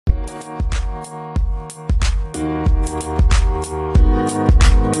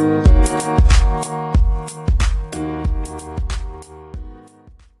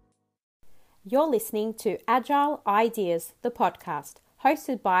You're listening to Agile Ideas, the podcast,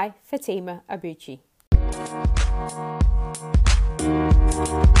 hosted by Fatima Abuchi.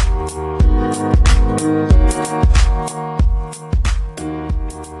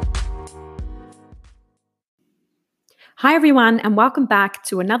 Hi, everyone, and welcome back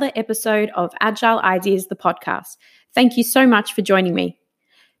to another episode of Agile Ideas, the podcast. Thank you so much for joining me.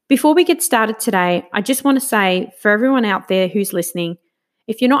 Before we get started today, I just want to say for everyone out there who's listening,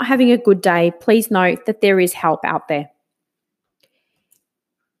 if you're not having a good day, please note that there is help out there.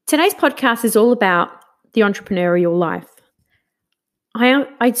 Today's podcast is all about the entrepreneurial life.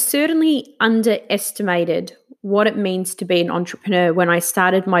 I certainly underestimated what it means to be an entrepreneur when I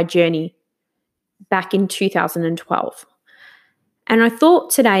started my journey back in 2012. And I thought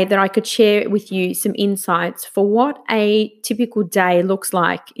today that I could share with you some insights for what a typical day looks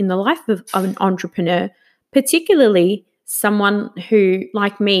like in the life of an entrepreneur, particularly someone who,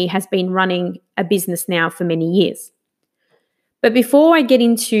 like me, has been running a business now for many years. But before I get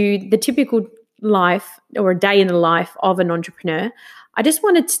into the typical life or a day in the life of an entrepreneur, I just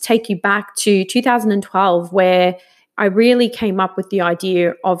wanted to take you back to 2012, where I really came up with the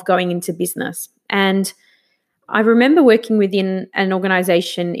idea of going into business. And I remember working within an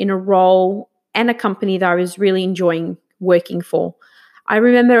organization in a role and a company that I was really enjoying working for. I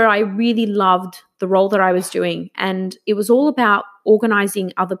remember I really loved the role that I was doing, and it was all about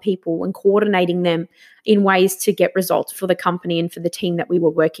organizing other people and coordinating them in ways to get results for the company and for the team that we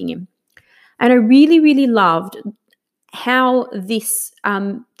were working in. And I really, really loved how this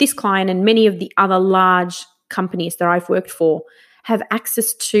client and many of the other large companies that I've worked for have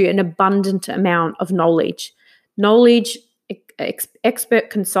access to an abundant amount of knowledge, expert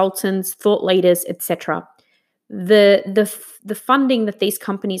consultants, thought leaders, etc. The funding that these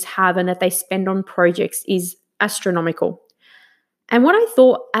companies have and that they spend on projects is astronomical. And what I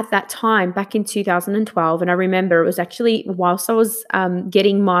thought at that time, back in 2012, and I remember it was actually whilst I was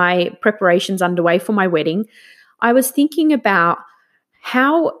getting my preparations underway for my wedding, I was thinking about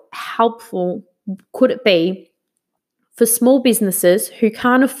how helpful could it be for small businesses who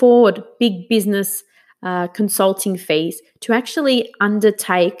can't afford big business consulting fees to actually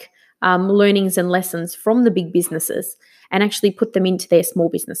undertake learnings and lessons from the big businesses and actually put them into their small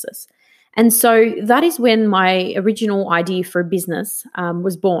businesses. And so that is when my original idea for a business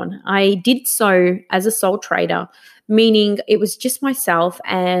was born. I did so as a sole trader, meaning it was just myself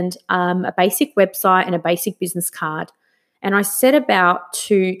and a basic website and a basic business card. And I set about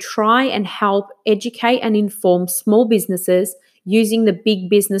to try and help educate and inform small businesses using the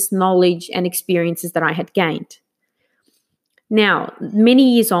big business knowledge and experiences that I had gained. Now,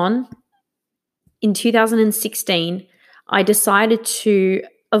 many years on, in 2016, I decided to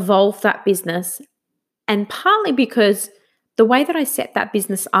evolve that business, and partly because the way that I set that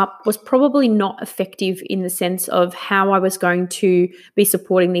business up was probably not effective in the sense of how I was going to be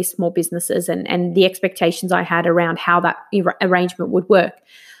supporting these small businesses and the expectations I had around how that arrangement would work.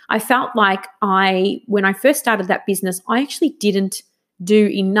 I felt like when I first started that business, I actually didn't do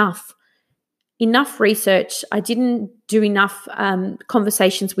enough research. I didn't do enough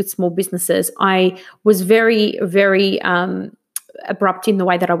conversations with small businesses. I was very, very abrupt in the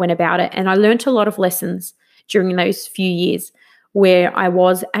way that I went about it. And I learned a lot of lessons during those few years where I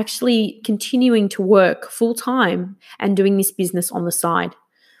was actually continuing to work full time and doing this business on the side.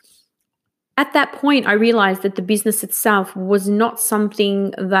 At that point, I realized that the business itself was not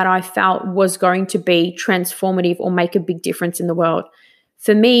something that I felt was going to be transformative or make a big difference in the world.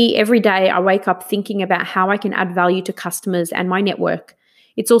 For me, every day I wake up thinking about how I can add value to customers and my network.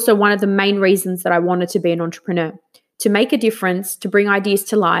 It's also one of the main reasons that I wanted to be an entrepreneur, to make a difference, to bring ideas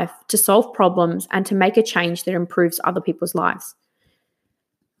to life, to solve problems, and to make a change that improves other people's lives.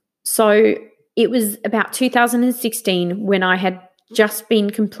 So it was about 2016 when I had just been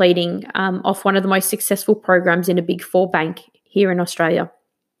completing off one of the most successful programs in a Big Four bank here in Australia.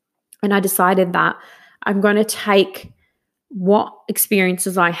 And I decided that I'm going to take what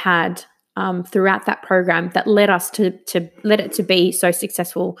experiences I had throughout that program that led us to let it to be so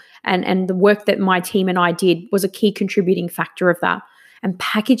successful, and the work that my team and I did was a key contributing factor of that, and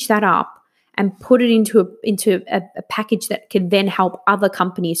package that up and put it into a package that could then help other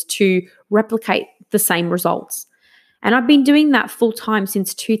companies to replicate the same results. And I've been doing that full time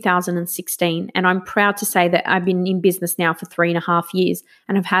since 2016. And I'm proud to say that I've been in business now for 3.5 years,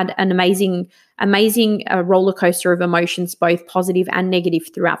 and I've had an amazing roller coaster of emotions, both positive and negative,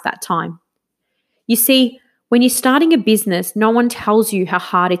 throughout that time. You see, when you're starting a business, no one tells you how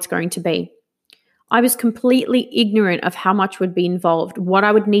hard it's going to be. I was completely ignorant of how much would be involved, what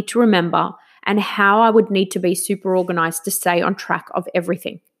I would need to remember, and how I would need to be super organized to stay on track of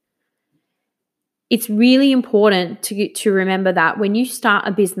everything. it's really important to remember that when you start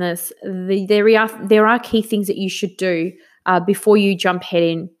a business, there are key things that you should do before you jump head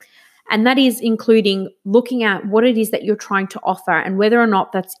in. And that is including looking at what it is that you're trying to offer and whether or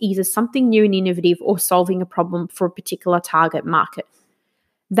not that's either something new and innovative or solving a problem for a particular target market.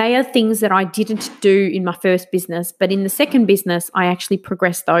 They are things that I didn't do in my first business, but in the second business, I actually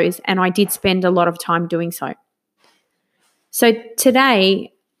progressed those, and I did spend a lot of time doing so. So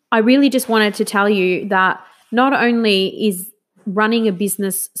today, I really just wanted to tell you that not only is running a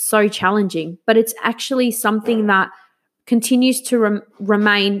business so challenging, but it's actually something that continues to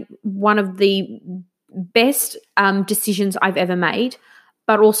remain one of the best decisions I've ever made,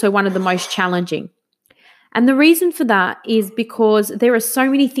 but also one of the most challenging. And the reason for that is because there are so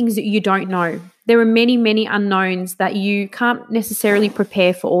many things that you don't know. There are many, many unknowns that you can't necessarily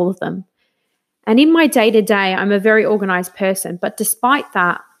prepare for all of them. And in my day-to-day, I'm a very organized person, but despite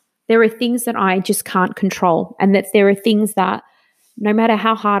that, there are things that I just can't control, and that there are things that no matter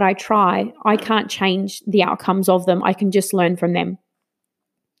how hard I try, I can't change the outcomes of them. I can just learn from them.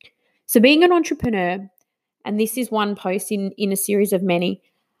 So being an entrepreneur, and this is one post in a series of many,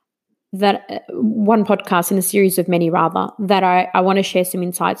 one podcast in a series of many rather, that I want to share some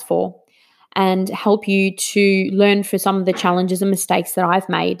insights for and help you to learn for some of the challenges and mistakes that I've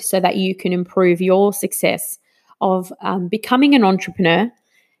made so that you can improve your success of becoming an entrepreneur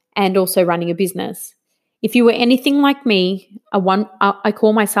and also running a business. If you were anything like me, I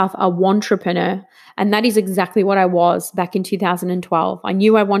call myself a wantrepreneur, and that is exactly what I was back in 2012. I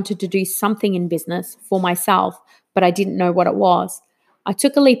knew I wanted to do something in business for myself, but I didn't know what it was. I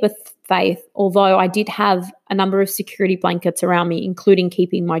took a leap of faith, although I did have a number of security blankets around me, including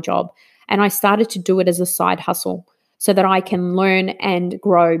keeping my job, and I started to do it as a side hustle so that I can learn and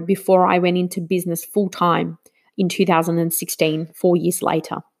grow before I went into business full-time in 2016, 4 years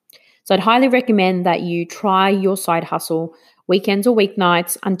later. So I'd highly recommend that you try your side hustle weekends or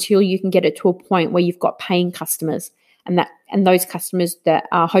weeknights until you can get it to a point where you've got paying customers and those customers that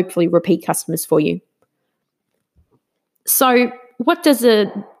are hopefully repeat customers for you. So what does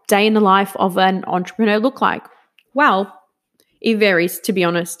a day in the life of an entrepreneur look like? Well, it varies, to be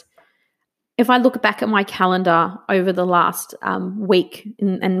honest. If I look back at my calendar over the last week,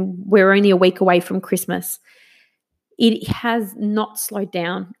 and we're only a week away from Christmas, it has not slowed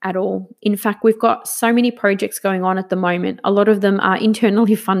down at all. In fact, we've got so many projects going on at the moment. A lot of them are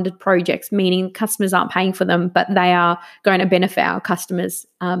internally funded projects, meaning customers aren't paying for them, but they are going to benefit our customers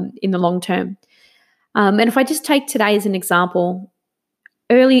in the long term. And if I just take today as an example,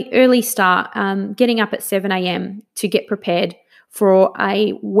 early start, getting up at 7 a.m. to get prepared for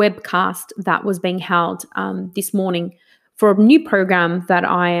a webcast that was being held this morning for a new program that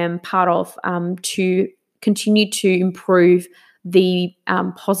I am part of to continue to improve the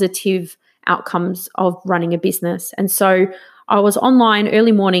positive outcomes of running a business. And so I was online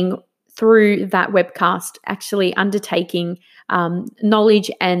early morning through that webcast, actually undertaking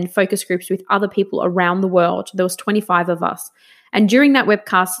knowledge and focus groups with other people around the world. There was 25 of us. And during that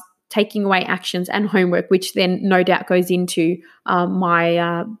webcast, taking away actions and homework, which then no doubt goes into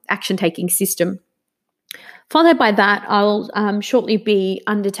my action-taking system. Followed by that, I'll shortly be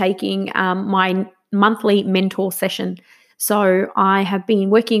undertaking my monthly mentor session. So I have been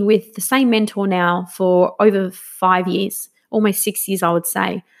working with the same mentor now for over 5 years, almost 6 years, I would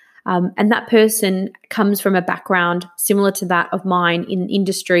say. And that person comes from a background similar to that of mine in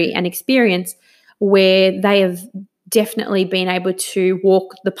industry and experience, where they have definitely been able to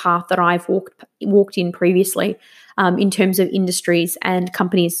walk the path that I've walked in previously in terms of industries and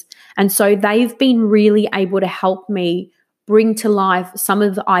companies. And so they've been really able to help me bring to life some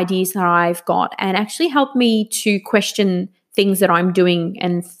of the ideas that I've got and actually help me to question things that I'm doing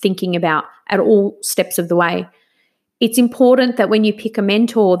and thinking about at all steps of the way. It's important that when you pick a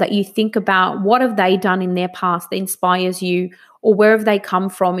mentor that you think about what have they done in their past that inspires you, or where have they come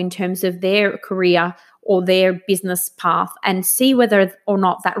from in terms of their career or their business path, and see whether or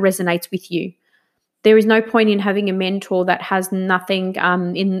not that resonates with you. There is no point in having a mentor that has nothing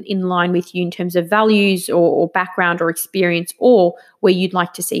in line with you in terms of values or background or experience or where you'd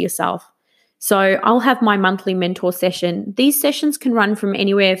like to see yourself. So I'll have my monthly mentor session. These sessions can run from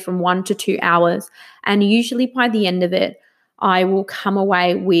anywhere from 1 to 2 hours. And usually by the end of it, I will come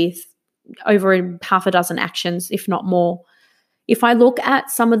away with over half a dozen actions, if not more. If I look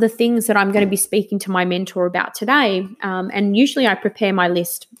at some of the things that I'm going to be speaking to my mentor about today, and usually I prepare my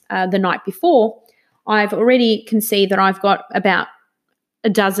list the night before, I've already can see that I've got about a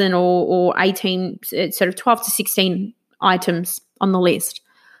dozen or 18, sort of 12 to 16 items on the list.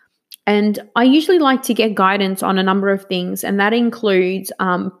 And I usually like to get guidance on a number of things, and that includes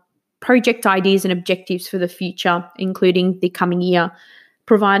project ideas and objectives for the future, including the coming year,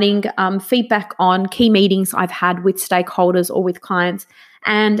 providing feedback on key meetings I've had with stakeholders or with clients,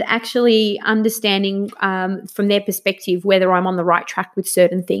 and actually understanding from their perspective whether I'm on the right track with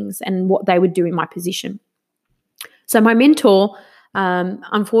certain things and what they would do in my position. So my mentor,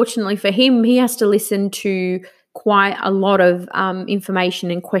 unfortunately for him, he has to listen to quite a lot of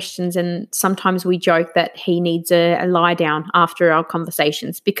information and questions, and sometimes we joke that he needs a lie down after our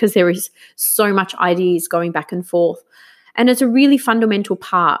conversations because there is so much ideas going back and forth. And it's a really fundamental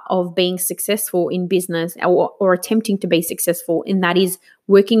part of being successful in business or attempting to be successful, and that is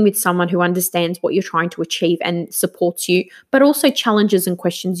working with someone who understands what you're trying to achieve and supports you, but also challenges and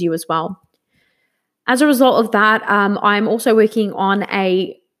questions you as well. As a result of that, I'm also working on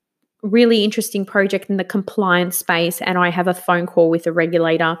a really interesting project in the compliance space, and I have a phone call with a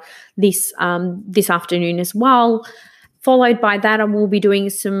regulator this afternoon as well. Followed by that, I will be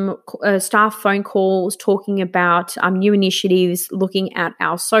doing some staff phone calls talking about new initiatives, looking at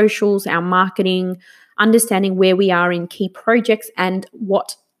our socials, our marketing, understanding where we are in key projects and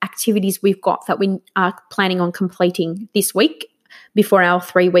what activities we've got that we are planning on completing this week before our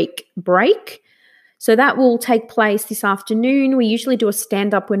 3-week break. So that will take place this afternoon. We usually do a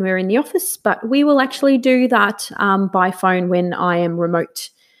stand-up when we're in the office, but we will actually do that by phone when I am remote.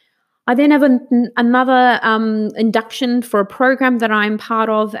 I then have another induction for a program that I'm part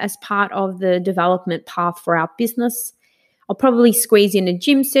of as part of the development path for our business. I'll probably squeeze in a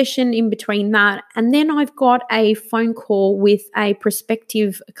gym session in between that. And then I've got a phone call with a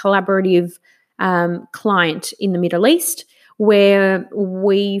prospective collaborative client in the Middle East, where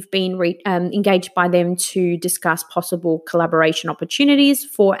we've been engaged by them to discuss possible collaboration opportunities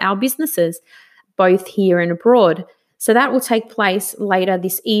for our businesses, both here and abroad. So that will take place later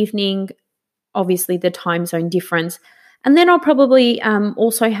this evening, obviously the time zone difference. And then I'll probably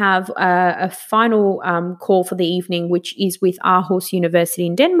also have a final call for the evening, which is with Aarhus University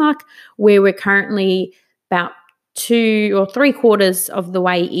in Denmark, where we're currently about 2 or 3/4 of the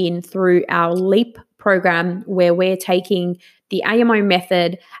way in through our LEAP program, where we're taking the AMO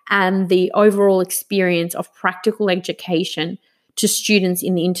method and the overall experience of practical education to students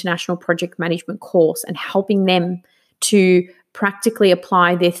in the International Project Management course and helping them to practically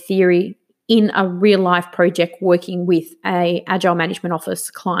apply their theory in a real-life project working with a Agile Management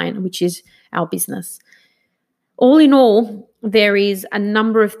Office client, which is our business. All in all, there is a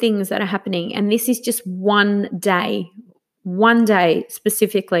number of things that are happening, and this is just one day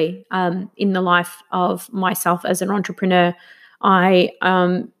specifically in the life of myself as an entrepreneur. I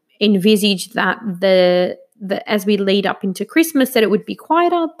envisage that the as we lead up into Christmas that it would be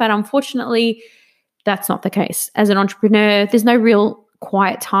quieter, but unfortunately that's not the case. As an entrepreneur, there's no real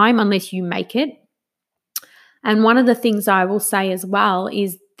quiet time unless you make it. And one of the things I will say as well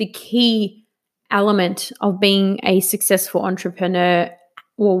is the key element of being a successful entrepreneur,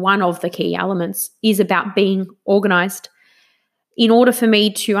 or one of the key elements, is about being organized. In order for me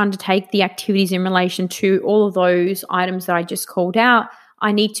to undertake the activities in relation to all of those items that I just called out,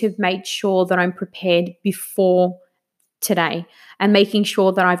 I need to make sure that I'm prepared before today and making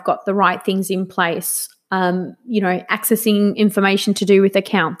sure that I've got the right things in place, accessing information to do with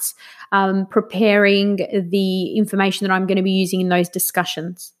accounts, preparing the information that I'm going to be using in those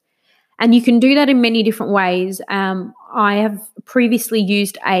discussions. And you can do that in many different ways. I have previously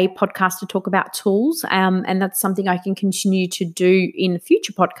used a podcast to talk about tools, and that's something I can continue to do in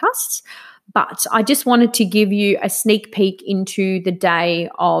future podcasts. But I just wanted to give you a sneak peek into the day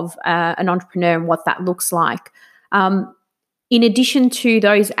of an entrepreneur and what that looks like. In addition to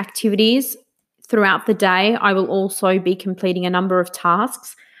those activities throughout the day, I will also be completing a number of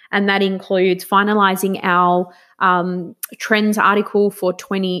tasks, and that includes finalizing our trends article for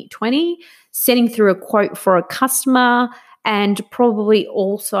 2020, setting through a quote for a customer, and probably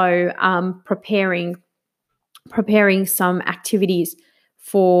also preparing some activities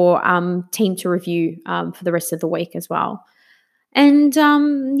for team to review for the rest of the week as well. And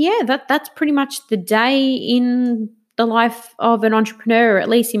that's pretty much the day in the life of an entrepreneur, at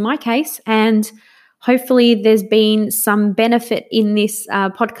least in my case. And hopefully there's been some benefit in this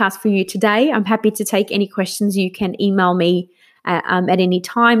podcast for you today. I'm happy to take any questions. You can email me at any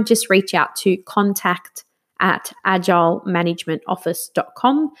time. Just reach out to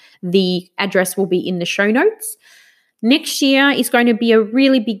contact@agilemanagementoffice.com. The address will be in the show notes. Next year is going to be a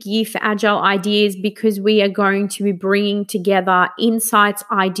really big year for Agile Ideas, because we are going to be bringing together insights,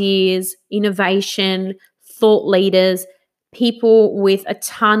 ideas, innovation, thought leaders, people with a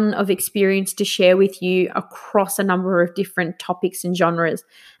ton of experience to share with you across a number of different topics and genres.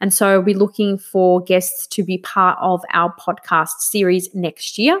 And so we'll be looking for guests to be part of our podcast series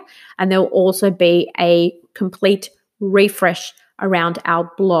next year. And there'll also be a complete refresh around our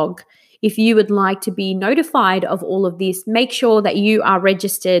blog. If you would like to be notified of all of this, make sure that you are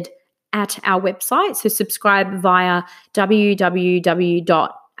registered at our website. So subscribe via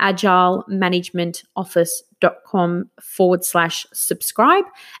www.agilemanagementoffice.com/subscribe,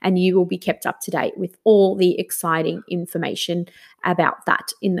 and you will be kept up to date with all the exciting information about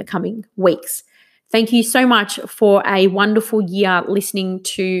that in the coming weeks. Thank you so much for a wonderful year listening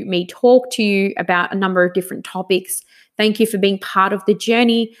to me talk to you about a number of different topics. Thank you for being part of the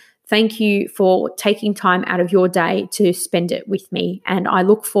journey. Thank you for taking time out of your day to spend it with me. And I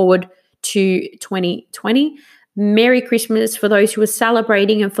look forward to 2020. Merry Christmas for those who are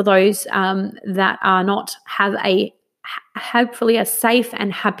celebrating, and for those that are not, have hopefully a safe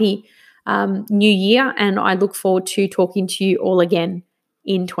and happy new year. And I look forward to talking to you all again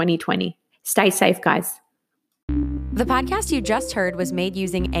in 2020. Stay safe, guys. The podcast you just heard was made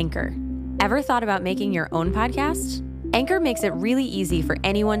using Anchor. Ever thought about making your own podcast? Anchor makes it really easy for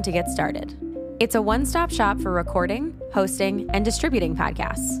anyone to get started. It's a one-stop shop for recording, hosting, and distributing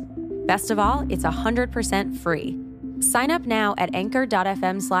podcasts. Best of all, it's 100% free. Sign up now at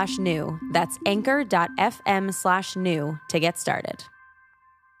anchor.fm/new. That's anchor.fm/new to get started.